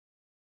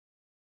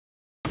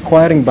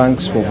Acquiring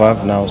banks for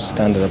Verve now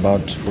stand at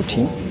about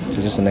 14, so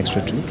just an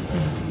extra 2.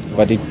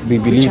 But we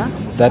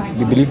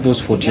believe those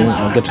 14,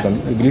 I'll get to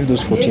them, we believe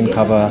those 14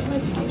 cover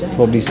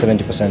probably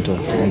 70%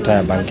 of the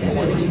entire banking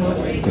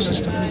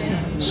ecosystem.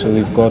 So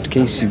we've got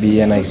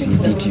KCB, NIC,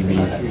 DTB,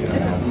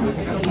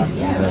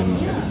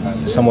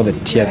 some of the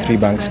tier 3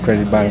 banks,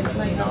 Credit Bank,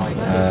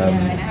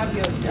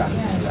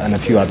 and a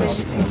few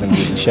others. And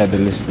we share the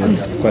list,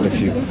 it's quite a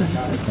few.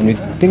 And we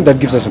think that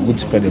gives us a good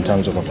spread in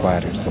terms of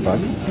acquiring for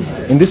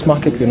Verve. In this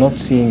market, we're not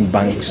seeing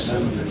banks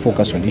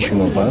focus on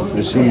issuing of Verve.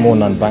 We're seeing more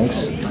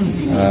non-banks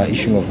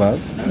issuing of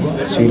Verve.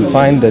 So you'll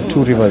find the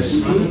Two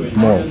Rivers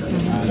more.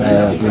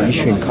 We're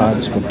issuing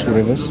cards for Two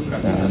Rivers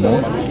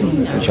more,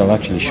 which I'll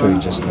actually show you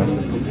just now.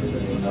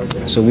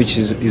 So which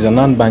is a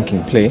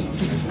non-banking play,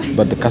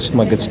 but the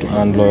customer gets to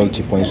earn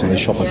loyalty points when they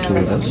shop at Two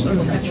Rivers.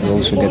 They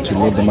also get to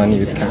load the money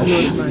with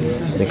cash.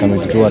 They can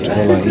withdraw at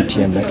all our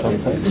ATM network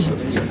points.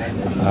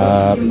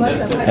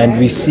 And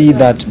we see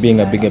that being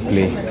a bigger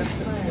play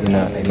in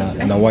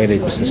a wider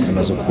ecosystem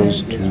as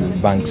opposed to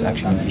banks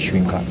actually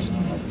issuing cards.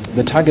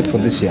 The target for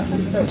this year,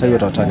 I'll tell you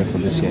what our target for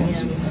this year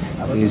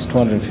is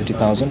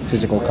 250,000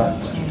 physical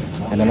cards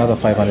and another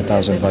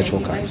 500,000 virtual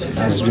cards.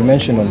 As we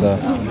mentioned on the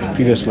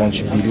previous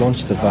launch, we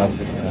launched the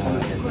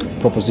Verve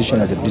proposition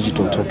as a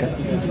digital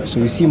token. So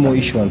we see more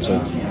issuance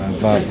of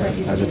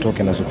Verve as a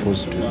token as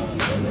opposed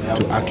to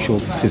actual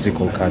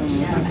physical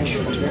cards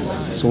issued.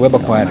 So web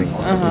acquiring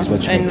is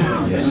what you mean.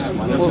 Yes.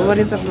 What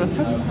is the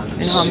process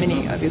and how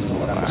many are these?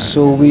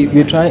 So we're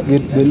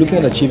looking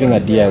at achieving a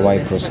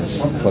DIY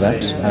process for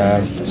that.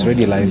 It's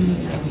already live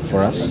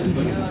for us.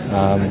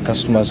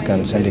 Customers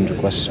can send in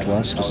requests to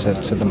us to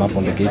set them up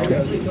on the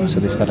gateway, so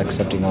they start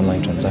accepting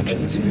online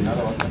transactions.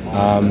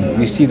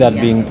 We see that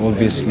being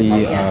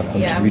obviously a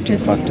contributing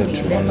factor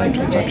to online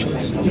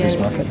transactions in this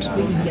market.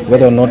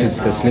 Whether or not it's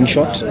the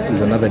slingshot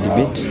is another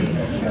debate,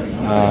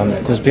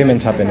 because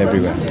payments happen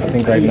everywhere. I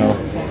think right now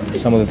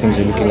some of the things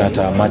we're looking at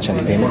are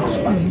merchant payments,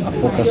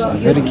 a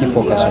very key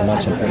focus on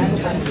merchant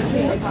payments,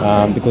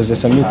 because there's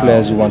some new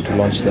players who want to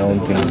launch their own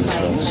things as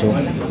well.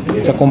 So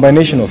it's a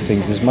combination of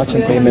things. There's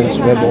merchant payments,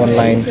 web,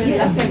 online.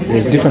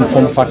 There's different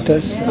form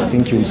factors. I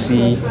think you'll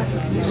see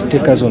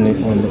stickers on your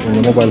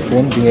mobile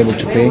phone, being able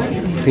to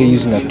pay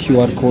using a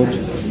QR code,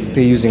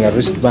 pay using a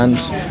wristband.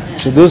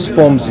 So those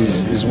forms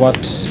is what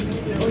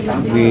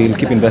we'll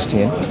keep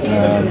investing in.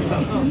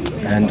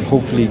 And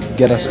hopefully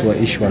get us to an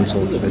issuance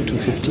of the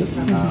 250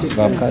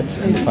 Verve cards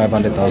and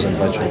 500,000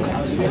 virtual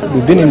cards.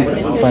 We've been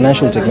in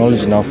financial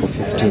technology now for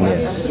 15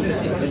 years,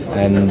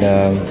 and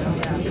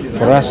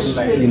for us,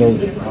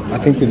 I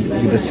think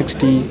with the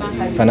 60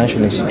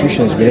 financial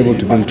institutions, we're able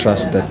to build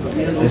trust that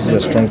this is a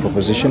strong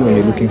proposition when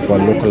you're looking for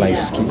a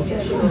localized scheme,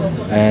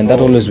 and that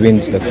always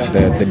wins the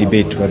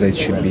debate whether it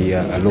should be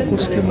a local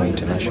scheme or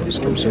international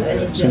scheme.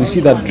 So we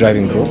see that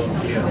driving growth,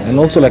 and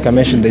also, like I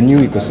mentioned, the new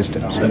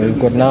ecosystems. We've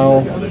got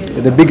now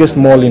the biggest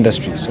mall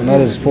industry. So now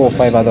there's 4 or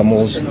 5 other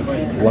malls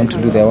who want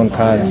to do their own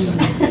cards.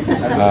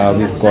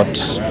 We've got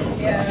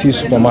a few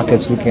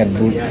supermarkets looking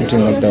at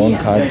putting up their own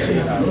cards,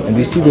 and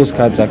we see those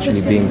cards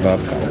actually being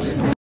Verve cards.